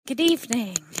Good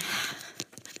evening.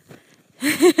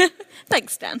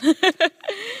 Thanks, Dan.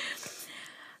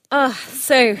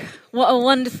 So what a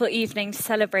wonderful evening to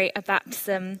celebrate a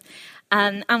baptism.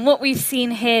 And what we've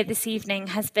seen here this evening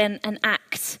has been an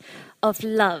act of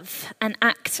love, an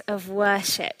act of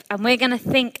worship. And we're going to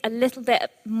think a little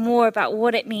bit more about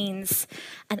what it means,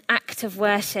 an act of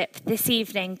worship, this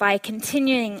evening by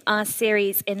continuing our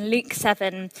series in Luke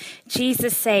 7,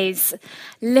 Jesus Saves,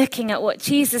 looking at what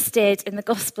Jesus did in the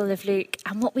Gospel of Luke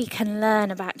and what we can learn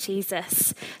about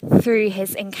Jesus through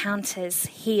his encounters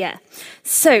here.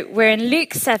 So we're in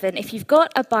Luke 7. If you've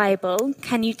got a Bible,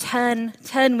 can you turn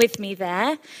with me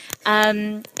there?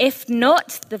 If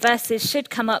not, the verses should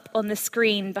come up on the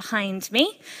screen behind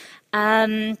me.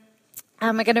 And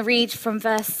we're going to read from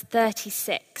verse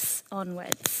 36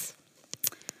 onwards.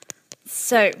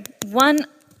 So, one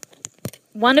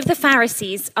of the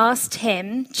Pharisees asked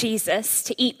him, Jesus,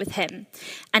 to eat with him.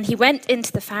 And he went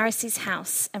into the Pharisee's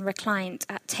house and reclined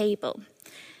at table.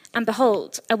 And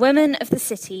behold, a woman of the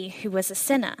city who was a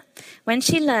sinner, when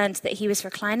she learned that he was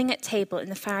reclining at table in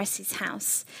the Pharisee's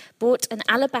house, bought an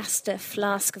alabaster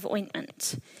flask of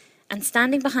ointment. And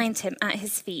standing behind him at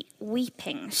his feet,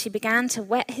 weeping, she began to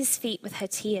wet his feet with her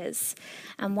tears,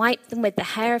 and wiped them with the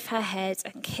hair of her head,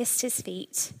 and kissed his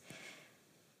feet,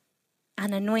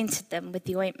 and anointed them with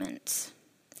the ointment.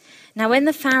 Now when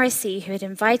the Pharisee who had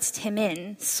invited him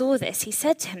in saw this, he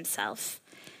said to himself,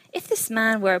 "If this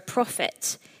man were a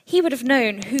prophet, he would have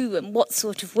known who and what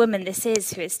sort of woman this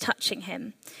is who is touching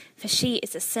him, for she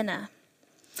is a sinner."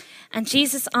 And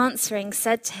Jesus answering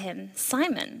said to him,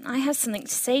 "Simon, I have something to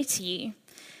say to you."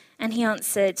 And he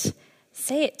answered,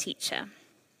 "Say it, teacher."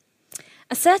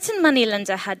 A certain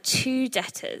moneylender had 2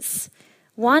 debtors.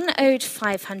 One owed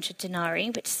 500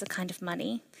 denarii, which is a kind of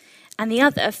money, and the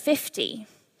other 50.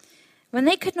 When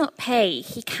they could not pay,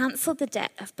 he cancelled the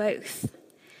debt of both.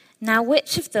 Now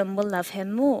which of them will love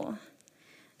him more?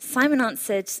 Simon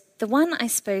answered, "The one, I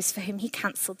suppose, for whom he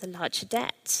cancelled the larger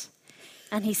debt."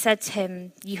 And he said to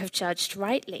him, "You have judged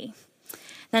rightly."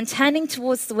 Then turning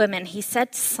towards the woman, he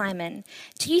said to Simon,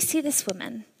 "Do you see this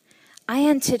woman? I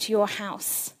entered your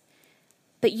house,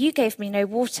 but you gave me no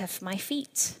water for my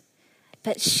feet.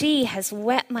 But she has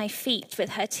wet my feet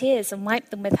with her tears and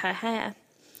wiped them with her hair.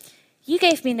 You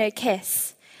gave me no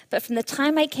kiss, but from the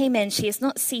time I came in, she has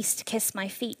not ceased to kiss my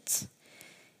feet.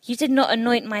 You did not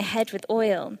anoint my head with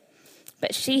oil,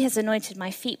 but she has anointed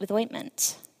my feet with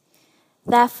ointment.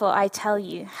 Therefore, I tell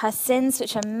you, her sins,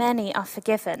 which are many, are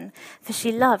forgiven, for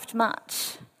she loved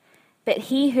much. But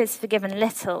he who is forgiven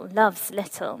little loves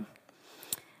little."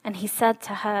 And he said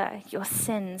to her, "Your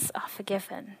sins are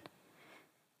forgiven."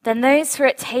 Then those who were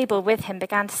at table with him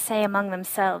began to say among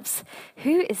themselves,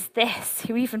 "Who is this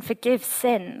who even forgives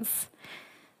sins?"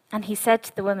 And he said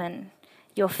to the woman,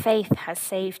 "Your faith has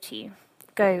saved you.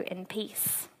 Go in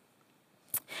peace."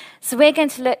 So we're going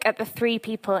to look at the 3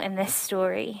 people in this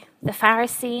story, the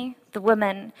Pharisee, the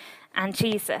woman, and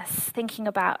Jesus, thinking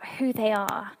about who they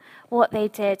are, what they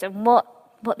did, and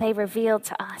what they revealed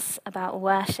to us about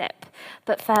worship.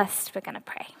 But first, we're going to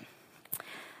pray.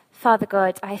 Father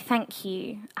God, I thank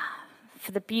you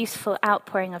for the beautiful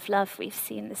outpouring of love we've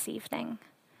seen this evening.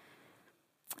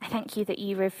 I thank you that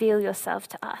you reveal yourself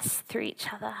to us through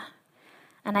each other.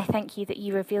 And I thank you that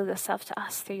you reveal yourself to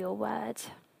us through your word.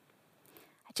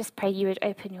 I just pray you would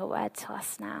open your word to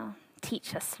us now.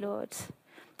 Teach us, Lord.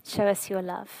 Show us your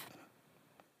love.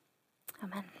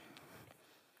 Amen.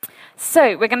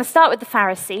 So we're going to start with the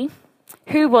Pharisee.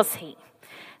 Who was he?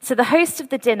 So the host of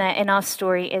the dinner in our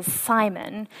story is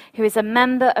Simon, who is a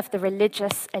member of the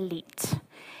religious elite.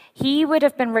 He would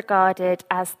have been regarded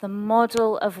as the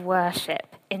model of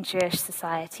worship in Jewish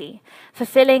society,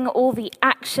 fulfilling all the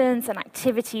actions and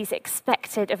activities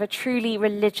expected of a truly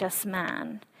religious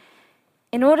man.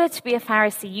 In order to be a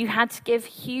Pharisee, you had to give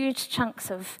huge chunks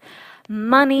of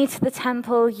money to the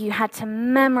temple. You had to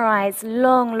memorize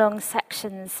long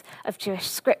sections of Jewish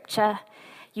scripture.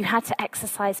 You had to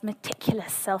exercise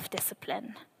meticulous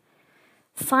self-discipline.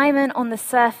 Simon, on the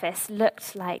surface,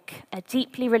 looked like a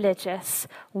deeply religious,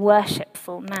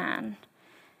 worshipful man,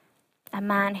 a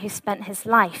man who spent his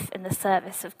life in the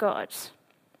service of God.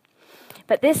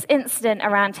 But this incident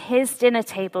around his dinner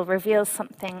table reveals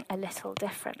something a little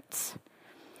different.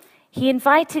 He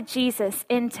invited Jesus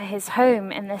into his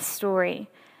home in this story,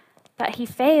 but he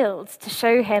failed to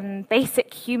show him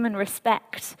basic human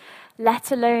respect,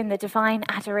 let alone the divine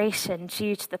adoration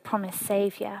due to the promised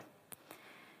Savior.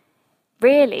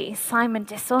 Really, Simon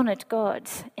dishonored God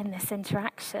in this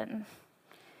interaction.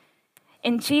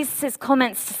 In Jesus'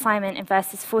 comments to Simon in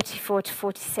verses 44 to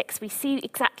 46, we see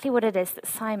exactly what it is that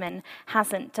Simon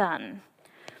hasn't done.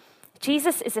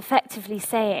 Jesus is effectively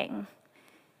saying,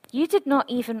 you did not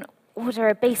even order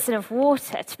a basin of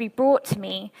water to be brought to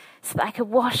me so that I could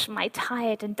wash my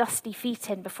tired and dusty feet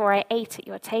in before I ate at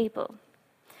your table.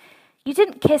 You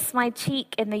didn't kiss my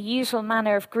cheek in the usual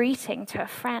manner of greeting to a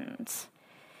friend.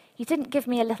 You didn't give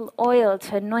me a little oil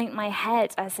to anoint my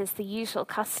head, as is the usual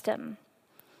custom.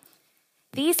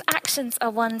 These actions are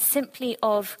one simply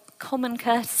of common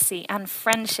courtesy and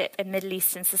friendship in Middle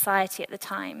Eastern society at the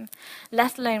time,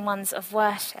 let alone ones of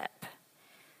worship.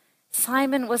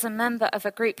 Simon was a member of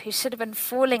a group who should have been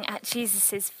falling at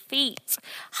Jesus' feet,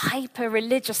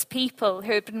 hyper-religious people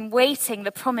who had been waiting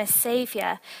the promised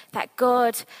Saviour that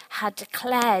God had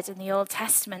declared in the Old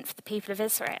Testament for the people of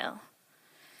Israel.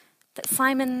 But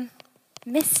Simon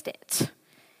missed it.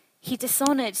 He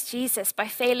dishonored Jesus by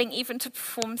failing even to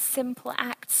perform simple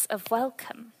acts of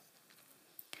welcome.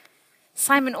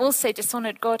 Simon also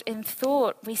dishonored God in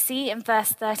thought. We see in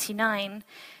verse 39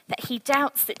 that he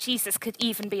doubts that Jesus could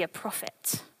even be a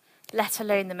prophet, let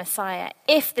alone the Messiah.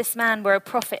 If this man were a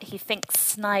prophet, he thinks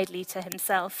snidely to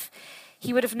himself,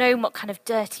 he would have known what kind of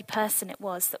dirty person it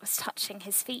was that was touching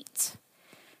his feet.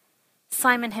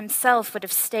 Simon himself would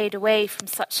have stayed away from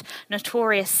such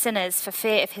notorious sinners for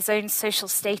fear of his own social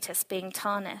status being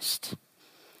tarnished.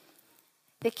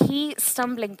 The key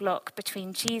stumbling block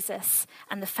between Jesus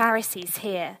and the Pharisees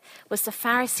here was the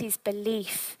Pharisees'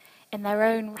 belief in their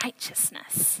own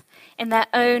righteousness, in their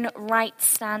own right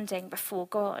standing before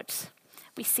God.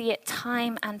 We see it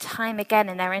time and time again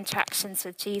in their interactions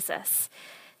with Jesus.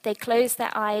 They closed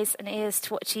their eyes and ears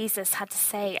to what Jesus had to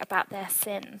say about their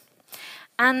sin.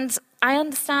 And I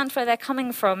understand where they're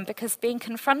coming from, because being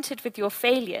confronted with your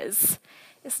failures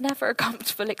is never a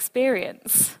comfortable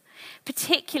experience,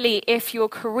 particularly if your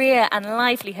career and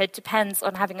livelihood depends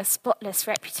on having a spotless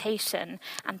reputation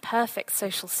and perfect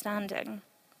social standing.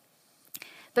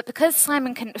 But because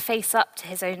Simon couldn't face up to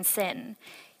his own sin,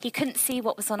 he couldn't see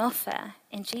what was on offer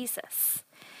in Jesus.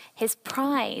 His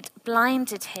pride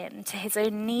blinded him to his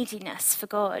own neediness for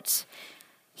God.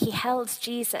 He held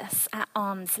Jesus at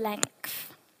arm's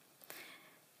length.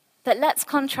 But let's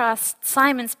contrast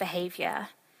Simon's behavior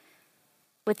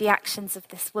with the actions of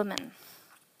this woman.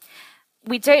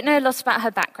 We don't know a lot about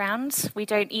her background. We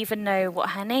don't even know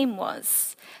what her name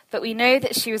was. But we know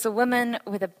that she was a woman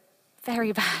with a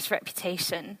very bad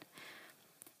reputation.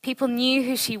 People knew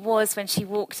who she was when she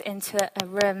walked into a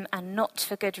room, and not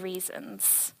for good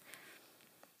reasons.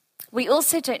 We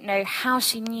also don't know how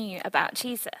she knew about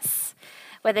Jesus,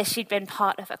 whether she'd been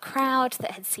part of a crowd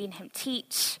that had seen him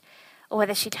teach, or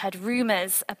whether she'd heard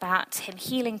rumors about him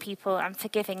healing people and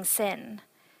forgiving sin.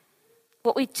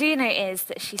 What we do know is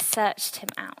that she searched him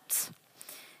out.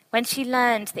 When she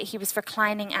learned that he was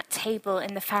reclining at table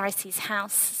in the Pharisee's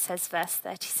house, says verse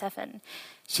 37,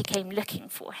 she came looking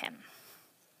for him.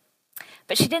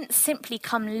 But she didn't simply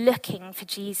come looking for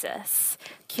Jesus,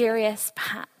 curious,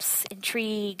 perhaps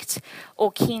intrigued,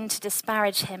 or keen to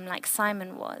disparage him like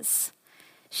Simon was.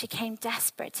 She came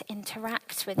desperate to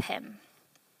interact with him.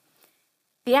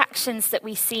 The actions that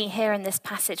we see here in this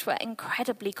passage were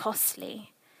incredibly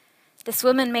costly. This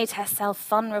woman made herself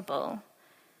vulnerable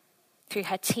through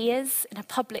her tears in a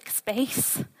public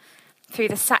space, through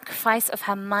the sacrifice of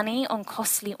her money on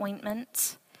costly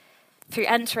ointment, through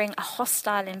entering a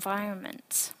hostile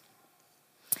environment.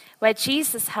 Where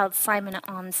Jesus held Simon at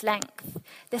arm's length,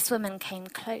 this woman came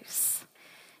close.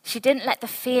 She didn't let the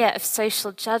fear of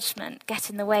social judgment get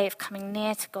in the way of coming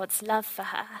near to God's love for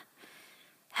her.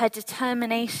 Her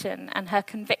determination and her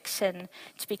conviction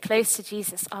to be close to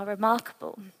Jesus are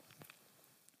remarkable.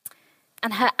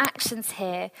 And her actions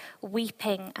here,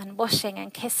 weeping and washing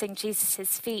and kissing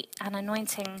Jesus' feet and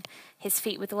anointing his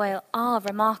feet with oil, are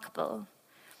remarkable.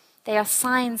 They are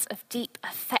signs of deep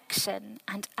affection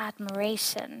and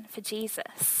admiration for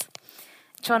Jesus.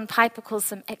 John Piper calls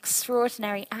them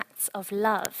extraordinary acts of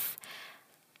love.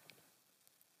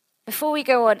 Before we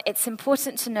go on, it's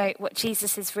important to note what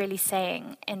Jesus is really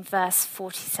saying in verse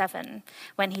 47,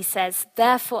 when he says,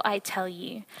 "Therefore I tell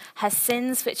you, her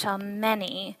sins, which are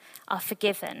many, are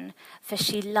forgiven, for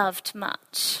she loved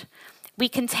much." We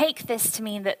can take this to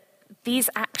mean that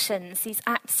these actions, these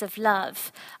acts of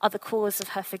love, are the cause of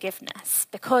her forgiveness.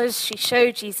 Because she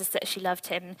showed Jesus that she loved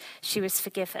him, she was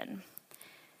forgiven.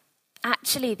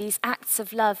 Actually, these acts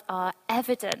of love are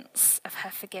evidence of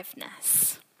her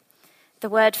forgiveness. The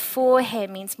word "for" here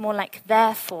means more like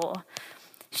 "therefore."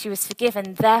 She was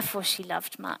forgiven, therefore she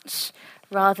loved much,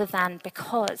 rather than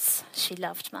because she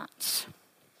loved much.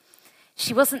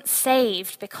 She wasn't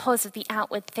saved because of the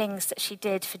outward things that she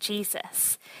did for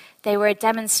Jesus. They were a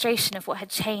demonstration of what had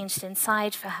changed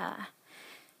inside for her.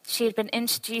 She had been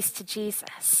introduced to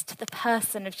Jesus, to the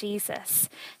person of Jesus,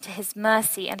 to his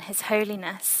mercy and his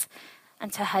holiness,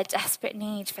 and to her desperate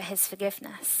need for his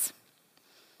forgiveness.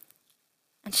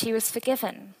 And she was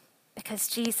forgiven because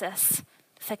Jesus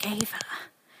forgave her.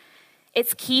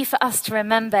 It's key for us to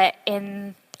remember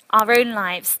in our own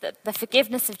lives that the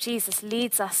forgiveness of Jesus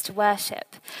leads us to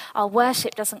worship. Our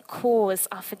worship doesn't cause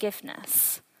our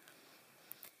forgiveness.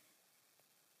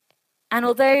 And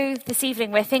although this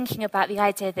evening we're thinking about the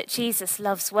idea that Jesus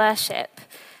loves worship,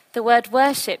 the word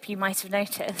worship, you might have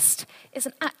noticed,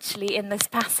 isn't actually in this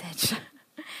passage.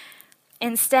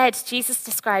 Instead, Jesus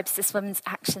describes this woman's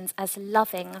actions as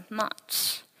loving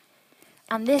much.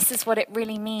 And this is what it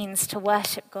really means to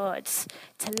worship God,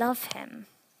 to love him.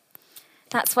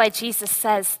 That's why Jesus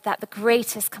says that the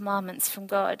greatest commandments from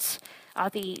God are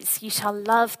these. You shall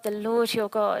love the Lord your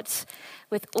God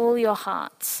with all your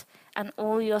heart and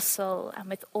all your soul and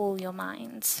with all your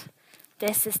mind.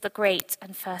 This is the great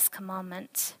and first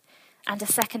commandment. And a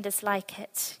second is like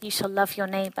it. You shall love your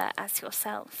neighbor as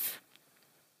yourself.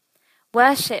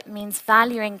 Worship means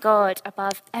valuing God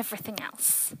above everything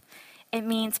else. It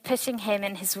means putting him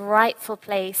in his rightful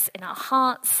place in our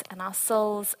hearts and our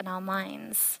souls and our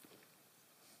minds.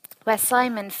 Where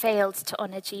Simon failed to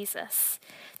honor Jesus,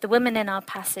 the woman in our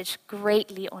passage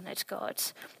greatly honored God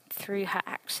through her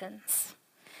actions.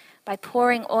 By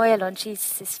pouring oil on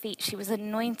Jesus' feet, she was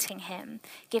anointing him,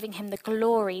 giving him the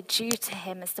glory due to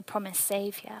him as the promised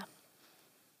Savior.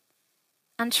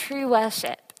 And true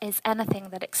worship is anything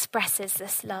that expresses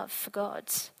this love for God.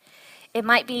 It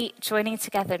might be joining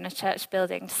together in a church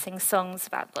building to sing songs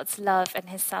about God's love and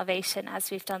his salvation, as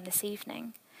we've done this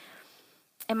evening.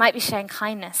 It might be showing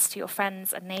kindness to your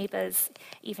friends and neighbors,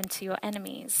 even to your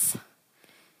enemies.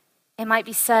 It might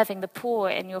be serving the poor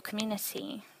in your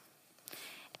community.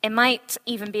 It might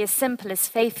even be as simple as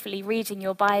faithfully reading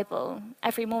your Bible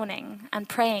every morning and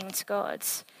praying to God.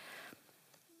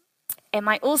 It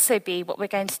might also be what we're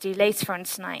going to do later on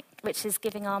tonight, which is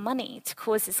giving our money to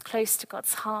causes close to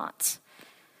God's heart.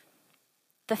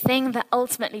 The thing that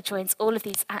ultimately joins all of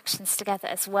these actions together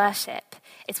as worship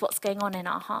is what's going on in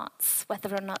our hearts,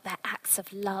 whether or not they're acts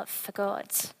of love for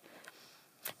God.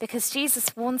 Because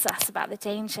Jesus warns us about the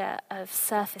danger of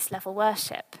surface level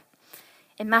worship.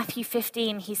 In Matthew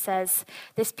 15, he says,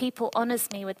 "This people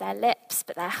honors me with their lips,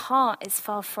 but their heart is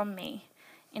far from me.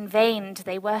 In vain do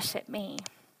they worship me."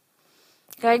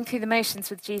 Going through the motions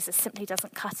with Jesus simply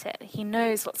doesn't cut it. He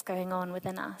knows what's going on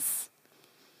within us.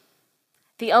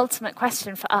 The ultimate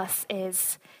question for us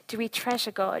is, do we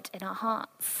treasure God in our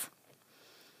hearts?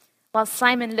 While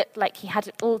Simon looked like he had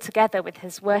it all together with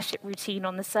his worship routine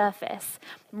on the surface,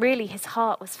 really his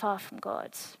heart was far from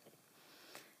God.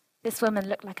 This woman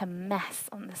looked like a mess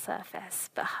on the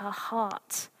surface, but her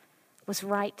heart was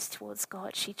right towards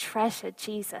God. She treasured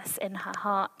Jesus in her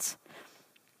heart.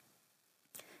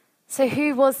 So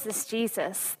who was this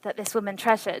Jesus that this woman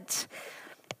treasured?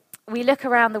 We look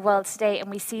around the world today and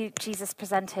we see Jesus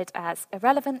presented as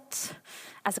irrelevant,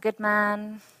 as a good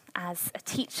man, as a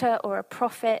teacher or a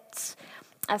prophet,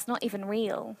 as not even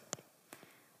real.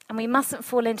 And we mustn't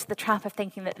fall into the trap of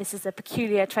thinking that this is a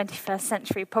peculiar 21st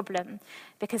century problem,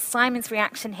 because Simon's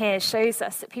reaction here shows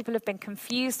us that people have been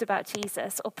confused about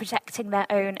Jesus or projecting their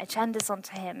own agendas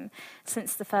onto him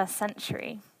since the first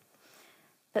century.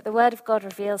 But the Word of God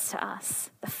reveals to us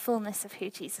the fullness of who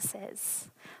Jesus is,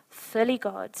 fully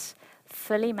God,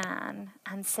 fully man,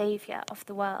 and Saviour of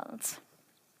the world.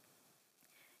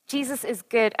 Jesus is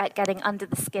good at getting under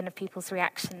the skin of people's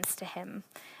reactions to him,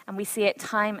 and we see it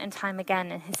time and time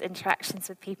again in his interactions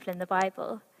with people in the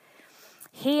Bible.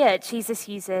 Here, Jesus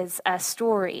uses a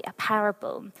story, a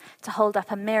parable, to hold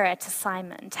up a mirror to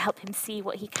Simon to help him see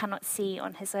what he cannot see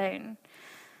on his own.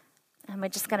 And we're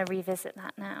just going to revisit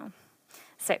that now.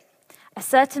 So, a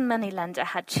certain moneylender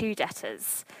had two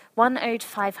debtors. One owed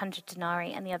 500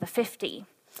 denarii and the other 50.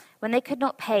 When they could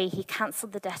not pay, he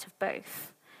cancelled the debt of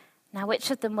both. Now,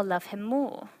 which of them will love him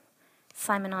more?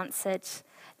 Simon answered,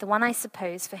 "The one, I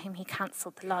suppose, for whom he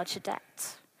cancelled the larger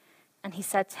debt." And he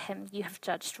said to him, "You have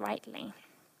judged rightly."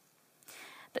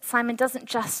 But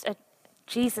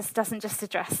Jesus doesn't just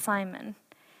address Simon.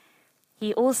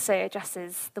 He also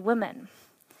addresses the woman.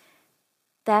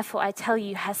 "Therefore, I tell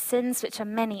you, her sins, which are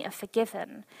many, are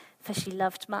forgiven, for she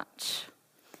loved much.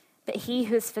 But he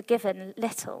who is forgiven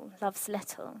little loves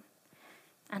little."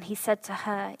 And he said to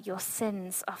her, "Your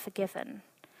sins are forgiven."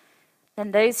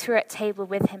 Then those who were at table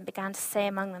with him began to say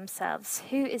among themselves,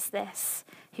 "Who is this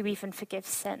who even forgives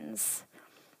sins?"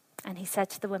 And he said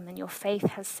to the woman, "Your faith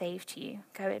has saved you.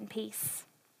 Go in peace."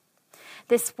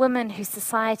 This woman whose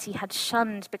society had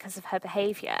shunned because of her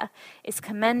behavior is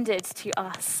commended to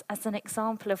us as an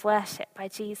example of worship by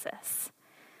Jesus.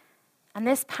 And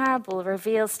this parable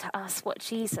reveals to us what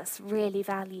Jesus really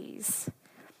values.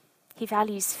 He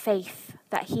values faith,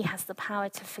 that he has the power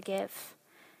to forgive,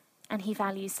 and he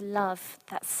values love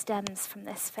that stems from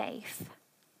this faith.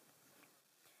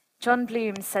 John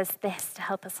Bloom says this to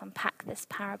help us unpack this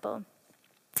parable.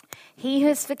 He who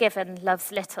is forgiven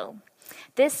loves little.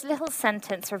 This little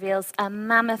sentence reveals a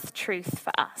mammoth truth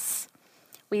for us.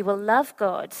 We will love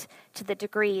God to the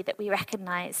degree that we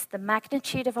recognize the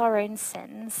magnitude of our own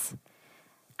sins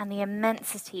and the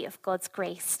immensity of God's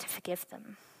grace to forgive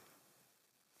them.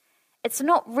 It's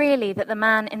not really that the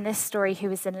man in this story who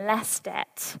was in less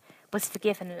debt was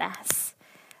forgiven less.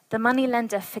 The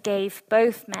moneylender forgave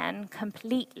both men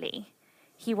completely.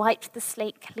 He wiped the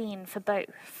slate clean for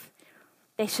both.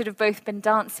 They should have both been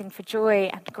dancing for joy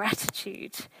and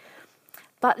gratitude.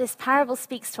 But this parable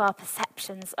speaks to our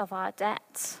perceptions of our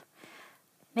debt.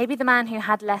 Maybe the man who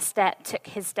had less debt took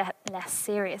his debt less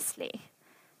seriously,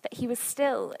 but he was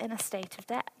still in a state of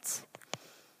debt.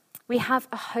 We have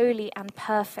a holy and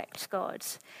perfect God,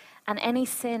 and any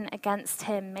sin against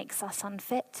him makes us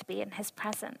unfit to be in his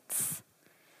presence.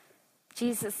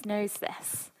 Jesus knows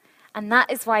this, and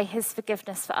that is why his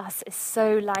forgiveness for us is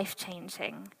so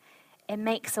life-changing. It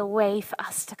makes a way for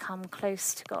us to come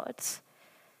close to God.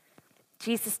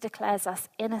 Jesus declares us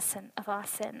innocent of our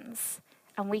sins,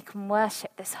 and we can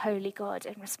worship this holy God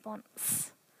in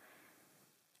response.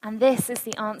 And this is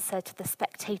the answer to the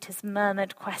spectators'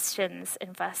 murmured questions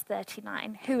in verse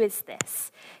 39. Who is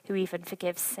this who even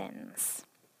forgives sins?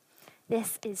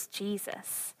 This is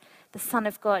Jesus, the Son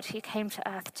of God, who came to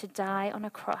earth to die on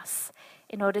a cross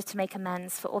in order to make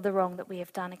amends for all the wrong that we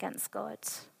have done against God.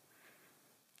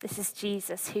 This is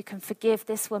Jesus who can forgive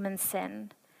this woman's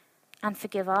sin and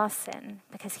forgive our sin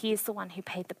because he is the one who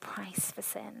paid the price for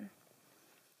sin.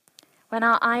 When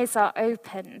our eyes are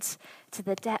opened to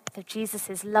the depth of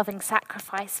Jesus' loving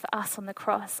sacrifice for us on the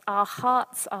cross, our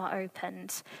hearts are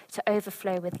opened to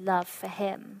overflow with love for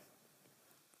him.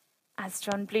 As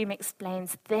John Bloom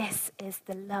explains, this is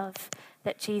the love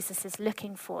that Jesus is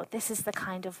looking for. This is the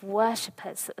kind of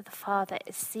worshippers that the Father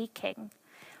is seeking.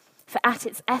 For at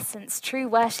its essence, true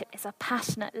worship is a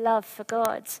passionate love for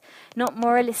God, not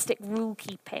moralistic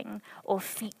rule-keeping or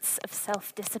feats of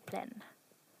self-discipline.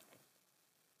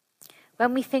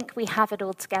 When we think we have it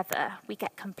all together, we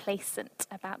get complacent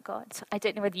about God. I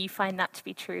don't know whether you find that to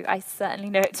be true. I certainly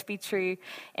know it to be true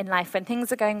in life. When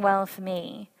things are going well for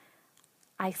me,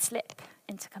 I slip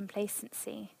into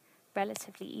complacency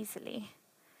relatively easily.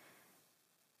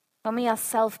 When we are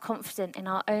self-confident in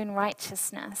our own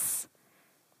righteousness,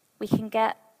 we can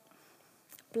get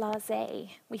blasé.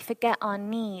 We forget our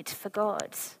need for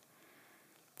God.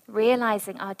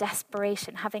 Realizing our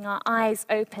desperation, having our eyes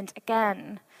opened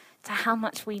again to how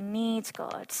much we need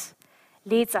God,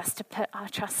 leads us to put our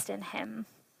trust in him,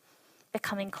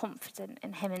 becoming confident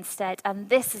in him instead. And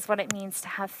this is what it means to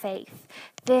have faith.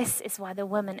 This is why the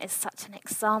woman is such an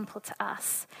example to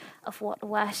us of what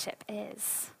worship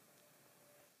is.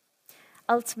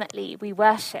 Ultimately, we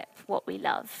worship what we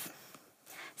love.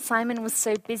 Simon was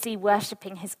so busy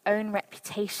worshipping his own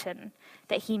reputation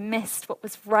that he missed what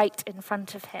was right in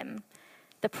front of him.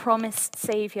 The promised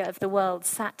Savior of the world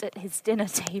sat at his dinner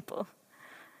table.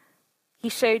 He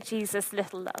showed Jesus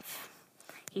little love.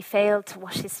 He failed to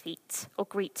wash his feet or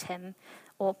greet him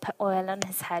or put oil on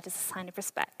his head as a sign of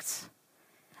respect.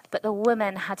 But the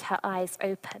woman had her eyes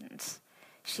opened.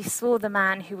 She saw the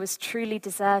man who was truly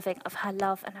deserving of her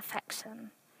love and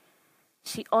affection.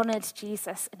 She honored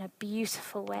Jesus in a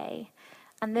beautiful way.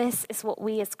 And this is what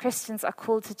we as Christians are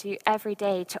called to do every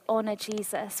day, to honor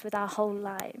Jesus with our whole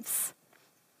lives.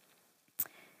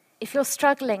 If you're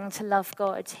struggling to love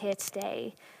God here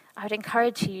today, I would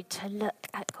encourage you to look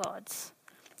at God.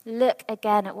 Look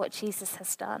again at what Jesus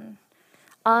has done.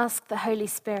 Ask the Holy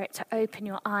Spirit to open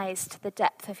your eyes to the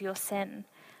depth of your sin,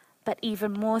 but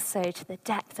even more so to the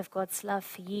depth of God's love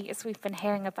for you, as we've been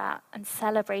hearing about and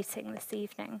celebrating this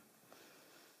evening.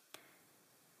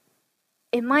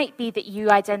 It might be that you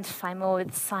identify more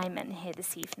with Simon here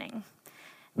this evening,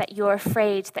 that you're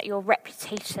afraid that your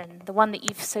reputation, the one that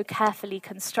you've so carefully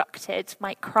constructed,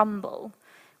 might crumble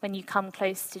when you come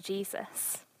close to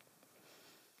Jesus.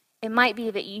 It might be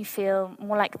that you feel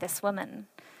more like this woman,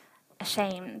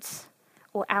 ashamed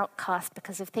or outcast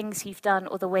because of things you've done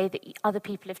or the way that other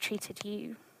people have treated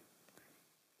you.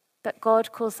 But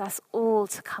God calls us all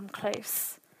to come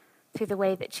close through the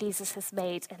way that Jesus has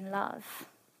made in love.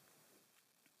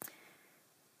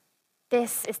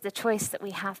 This is the choice that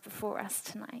we have before us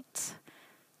tonight.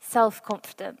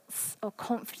 self-confidence or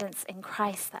confidence in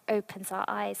Christ that opens our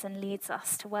eyes and leads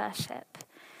us to worship.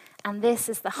 And this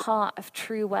is the heart of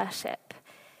true worship.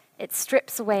 It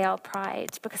strips away our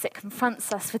pride because it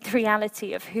confronts us with the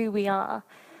reality of who we are.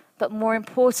 But more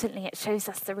importantly, it shows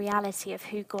us the reality of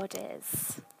who God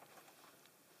is.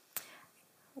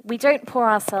 We don't pour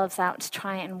ourselves out to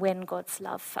try and win God's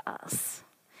love for us.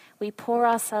 We pour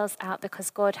ourselves out because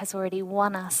God has already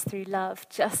won us through love,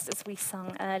 just as we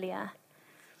sung earlier.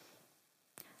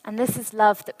 And this is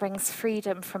love that brings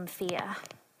freedom from fear.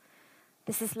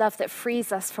 This is love that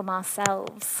frees us from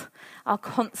ourselves, our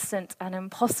constant and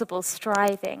impossible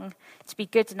striving to be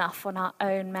good enough on our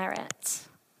own merit.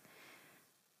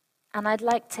 And I'd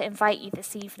like to invite you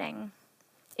this evening,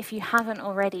 if you haven't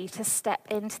already, to step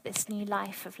into this new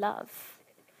life of love,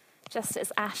 just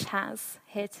as Ash has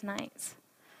here tonight.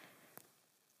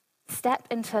 Step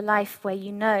into a life where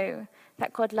you know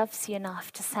that God loves you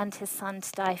enough to send his son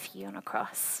to die for you on a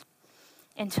cross.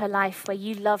 Into a life where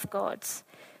you love God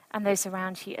and those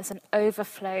around you as an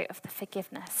overflow of the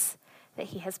forgiveness that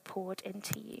he has poured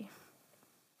into you.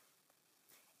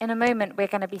 In a moment, we're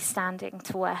going to be standing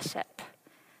to worship.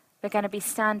 We're going to be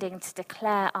standing to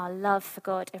declare our love for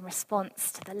God in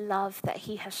response to the love that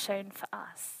he has shown for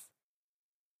us.